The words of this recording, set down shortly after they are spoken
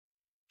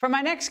For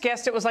my next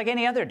guest, it was like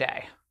any other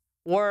day.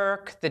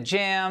 Work, the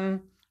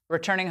gym,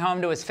 returning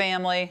home to his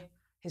family,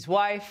 his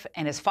wife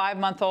and his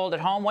 5-month-old at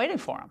home waiting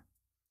for him.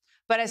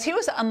 But as he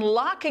was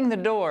unlocking the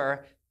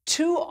door,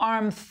 2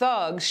 armed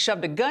thugs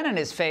shoved a gun in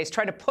his face,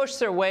 tried to push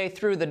their way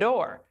through the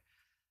door.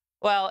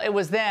 Well, it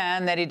was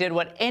then that he did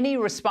what any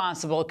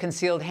responsible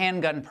concealed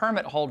handgun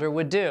permit holder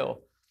would do.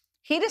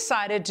 He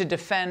decided to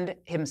defend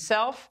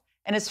himself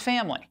and his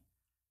family,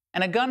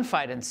 and a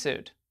gunfight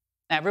ensued.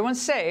 Now,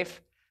 everyone's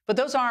safe, but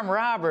those armed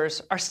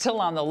robbers are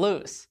still on the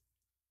loose.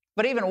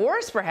 But even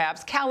worse,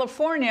 perhaps,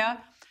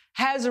 California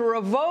has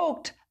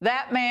revoked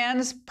that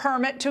man's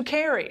permit to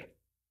carry.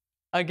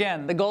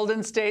 Again, the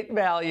Golden State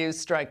values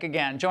strike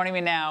again. Joining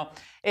me now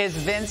is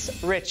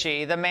Vince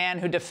Ricci, the man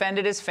who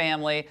defended his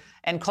family,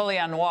 and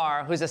Colion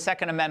Noir, who's a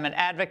Second Amendment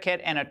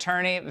advocate and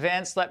attorney.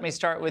 Vince, let me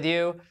start with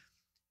you.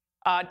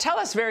 Tell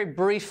us very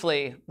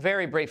briefly,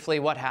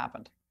 what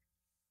happened.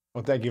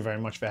 Well, thank you very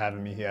much for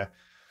having me here.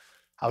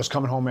 I was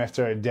coming home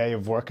after a day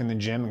of work in the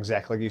gym,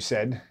 exactly like you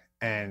said,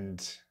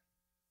 and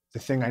the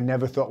thing I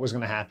never thought was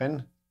going to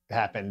happen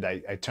happened.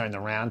 I turned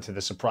around to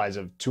the surprise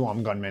of 2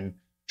 armed gunmen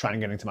trying to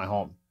get into my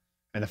home.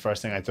 And the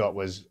first thing I thought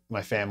was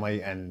my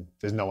family, and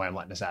there's no way I'm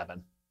letting this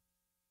happen.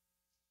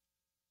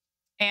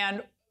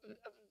 And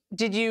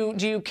do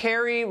you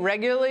carry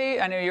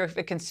regularly? I know you're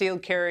a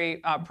concealed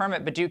carry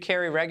permit, but do you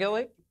carry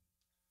regularly?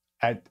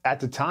 At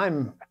the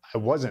time, I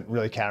wasn't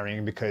really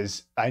carrying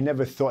because I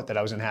never thought that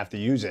I was going to have to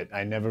use it.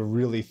 I never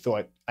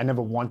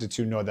wanted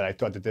to know that I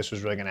thought that this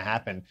was really going to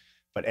happen.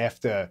 But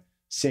after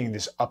seeing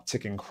this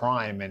uptick in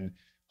crime and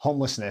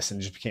homelessness, and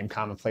it just became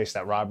commonplace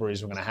that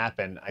robberies were going to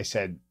happen, I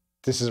said,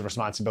 this is a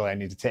responsibility I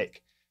need to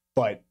take.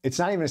 But it's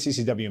not even a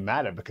CCW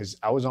matter because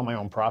I was on my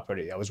own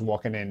property. I was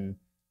walking in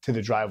to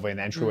the driveway and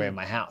the entryway of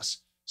my house.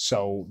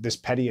 So this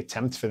petty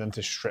attempt for them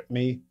to strip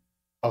me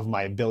of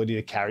my ability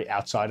to carry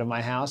outside of my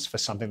house for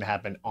something to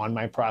happen on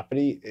my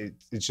property,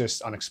 it's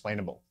just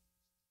unexplainable.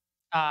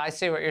 I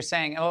see what you're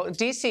saying. Well,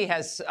 D.C.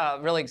 has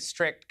really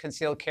strict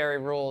concealed carry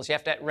rules. You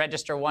have to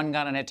register 1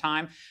 gun at a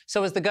time.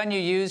 So is the gun you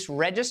used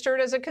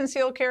registered as a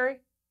concealed carry?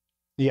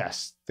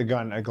 Yes, the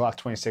gun, a Glock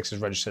 26, is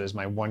registered as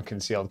my 1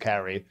 concealed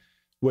carry,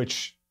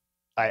 which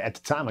at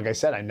the time, like I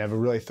said, I never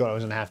really thought I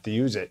was going to have to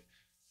use it.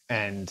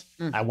 And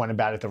I went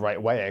about it the right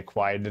way. I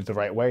acquired it the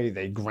right way.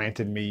 They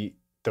granted me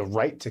the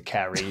right to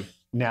carry.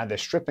 Now they're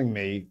stripping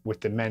me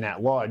with the men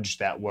at large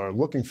that were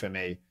looking for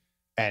me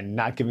and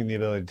not giving me the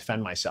ability to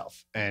defend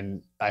myself.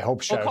 And I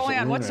hope Sheriff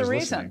Colion, what's the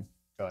reason? Listening.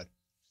 Go ahead.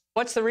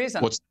 What's the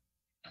reason?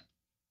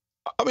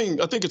 I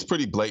think it's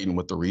pretty blatant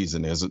what the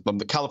reason is.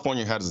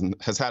 California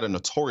has had a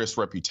notorious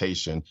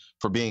reputation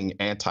for being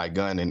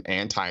anti-gun and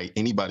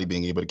anti-anybody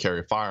being able to carry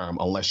a firearm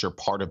unless you're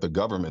part of the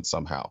government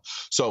somehow.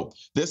 So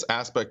this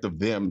aspect of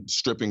them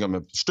stripping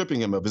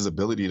him of his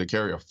ability to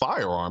carry a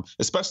firearm,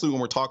 especially when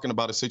we're talking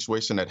about a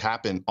situation that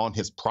happened on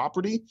his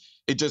property,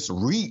 it just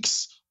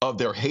reeks of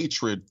their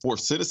hatred for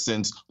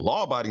citizens,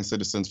 law-abiding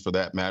citizens for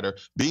that matter,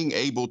 being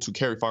able to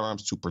carry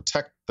firearms to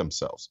protect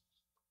themselves.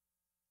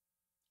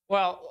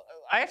 Well,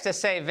 I have to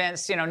say,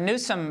 Vince,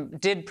 Newsom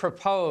did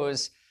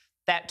propose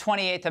that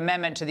 28th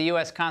Amendment to the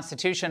U.S.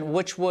 Constitution,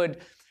 which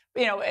would,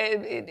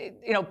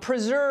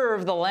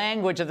 preserve the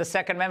language of the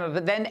Second Amendment,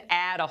 but then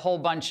add a whole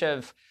bunch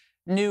of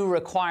new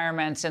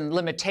requirements and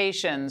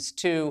limitations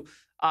to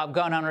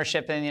gun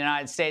ownership in the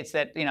United States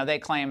that, they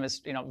claim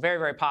is, very,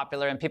 very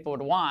popular and people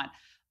would want.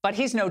 But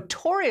he's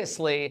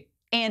notoriously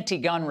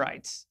anti-gun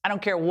rights. I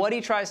don't care what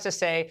he tries to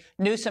say.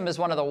 Newsom is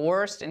one of the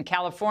worst. In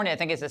California, I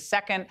think it's the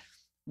second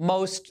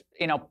most,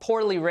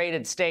 poorly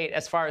rated state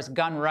as far as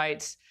gun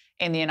rights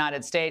in the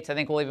United States. I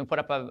think we'll even put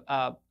up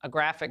a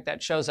graphic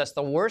that shows us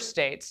the worst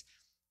states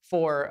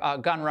for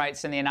gun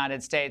rights in the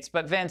United States.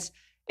 But Vince,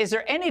 is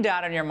there any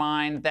doubt in your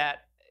mind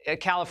that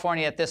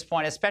California at this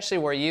point, especially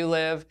where you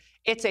live,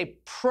 it's a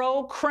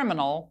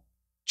pro-criminal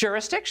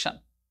jurisdiction?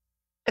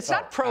 It's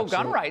not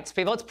pro-gun rights,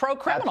 people. It's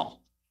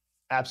pro-criminal.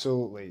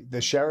 Absolutely.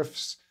 The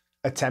sheriff's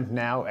attempt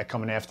now at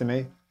coming after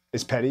me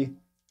is petty.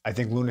 I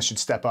think Luna should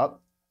step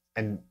up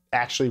and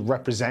actually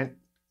represent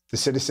the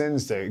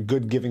citizens, the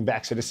good giving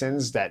back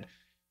citizens that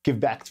give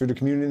back through the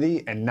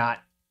community and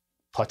not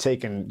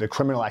partake in the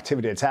criminal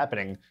activity that's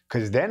happening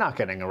because they're not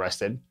getting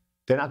arrested.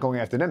 They're not going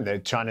after them. They're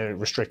trying to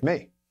restrict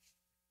me.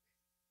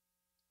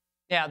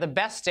 Yeah, the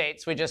best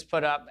states we just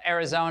put up: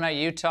 Arizona,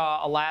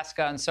 Utah,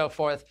 Alaska, and so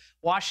forth.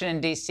 Washington,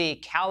 D.C.,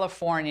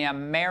 California,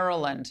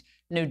 Maryland,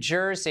 New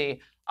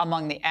Jersey,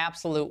 among the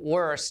absolute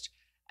worst.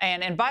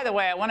 And by the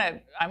way, I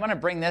want to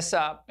bring this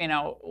up.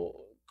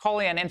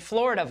 Colion, in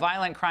Florida,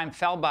 violent crime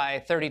fell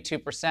by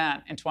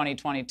 32% in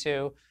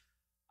 2022.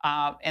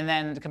 And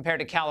then compared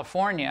to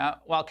California,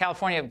 while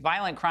California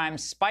violent crime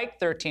spiked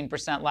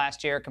 13%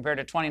 last year compared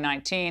to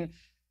 2019.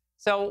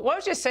 So what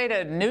would you say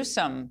to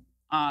Newsom,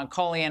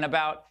 Colion,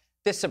 about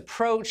this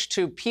approach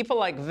to people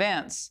like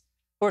Vince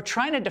who are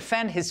trying to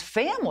defend his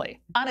family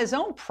on his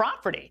own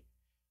property,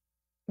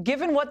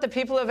 given what the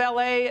people of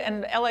L.A.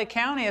 and L.A.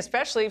 County,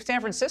 especially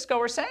San Francisco,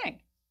 are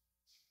saying?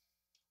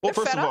 Well,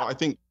 first of all, I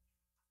think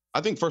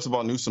I think, first of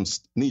all, Newsom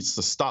needs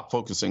to stop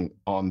focusing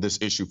on this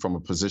issue from a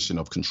position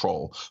of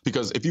control.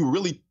 Because if you're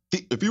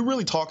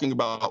really talking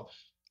about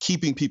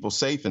keeping people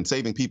safe and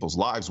saving people's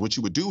lives, what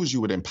you would do is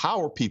you would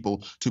empower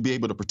people to be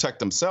able to protect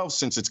themselves,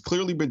 since it's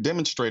clearly been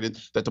demonstrated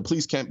that the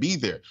police can't be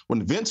there.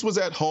 When Vince was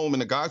at home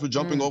and the guys were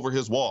jumping over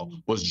his wall,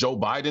 was Joe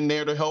Biden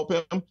there to help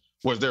him?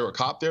 Was there a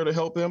cop there to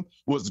help him?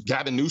 Was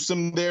Gavin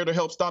Newsom there to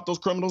help stop those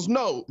criminals?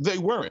 No, they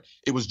weren't.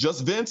 It was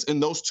just Vince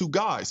and those two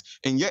guys.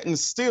 And yet and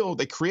still,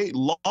 they create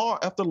law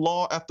after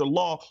law after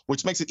law,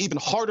 which makes it even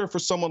harder for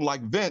someone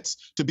like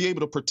Vince to be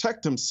able to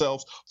protect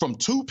themselves from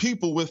two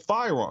people with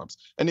firearms.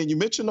 And then you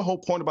mentioned the whole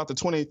point about the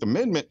 28th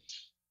Amendment.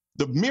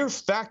 The mere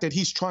fact that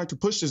he's trying to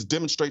push this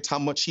demonstrates how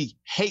much he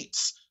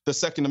hates the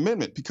Second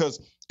Amendment,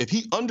 because if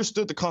he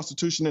understood the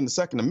Constitution and the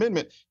Second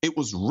Amendment, it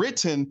was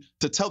written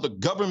to tell the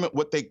government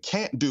what they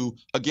can't do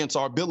against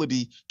our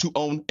ability to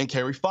own and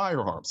carry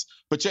firearms.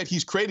 But yet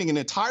he's creating an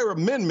entire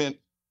amendment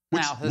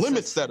which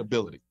limits that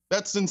ability.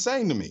 That's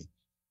insane to me.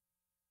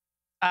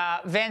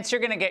 Vince,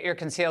 you're going to get your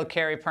concealed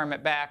carry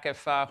permit back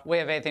if we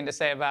have anything to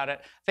say about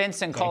it.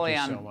 Vince and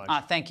Colion,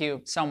 thank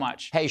you so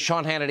much. Hey,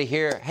 Sean Hannity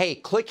here. Hey,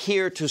 click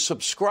here to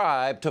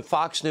subscribe to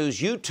Fox News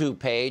YouTube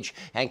page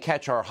and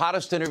catch our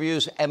hottest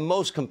interviews and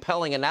most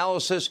compelling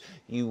analysis.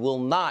 You will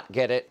not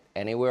get it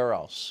anywhere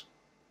else.